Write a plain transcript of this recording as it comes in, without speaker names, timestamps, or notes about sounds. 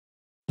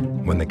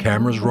When the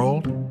cameras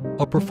rolled,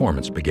 a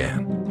performance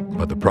began.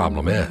 But the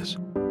problem is,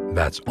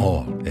 that's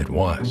all it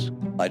was.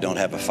 I don't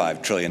have a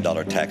 $5 trillion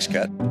tax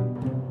cut.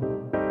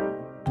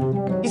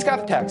 He's got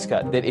a tax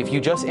cut that if you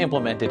just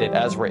implemented it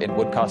as written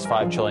would cost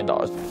 $5 trillion.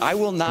 I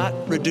will not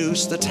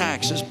reduce the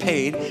taxes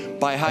paid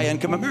by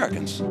high-income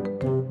Americans.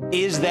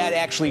 Is that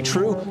actually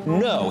true?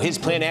 No. His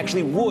plan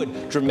actually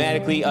would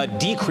dramatically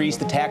decrease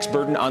the tax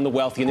burden on the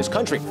wealthy in this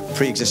country.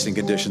 Pre-existing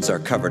conditions are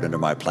covered under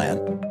my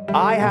plan.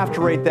 I have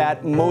to rate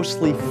that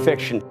mostly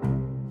fiction.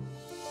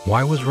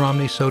 Why was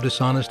Romney so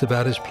dishonest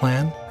about his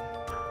plan?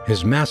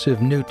 His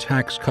massive new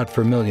tax cut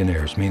for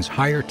millionaires means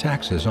higher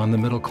taxes on the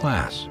middle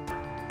class.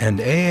 And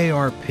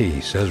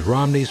AARP says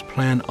Romney's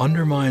plan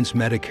undermines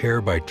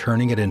Medicare by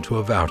turning it into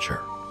a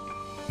voucher.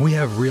 We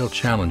have real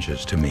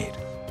challenges to meet,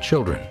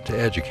 children to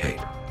educate,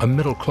 a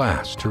middle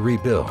class to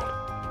rebuild.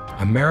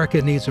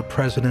 America needs a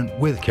president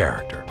with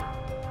character,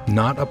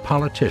 not a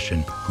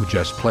politician who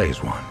just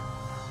plays one.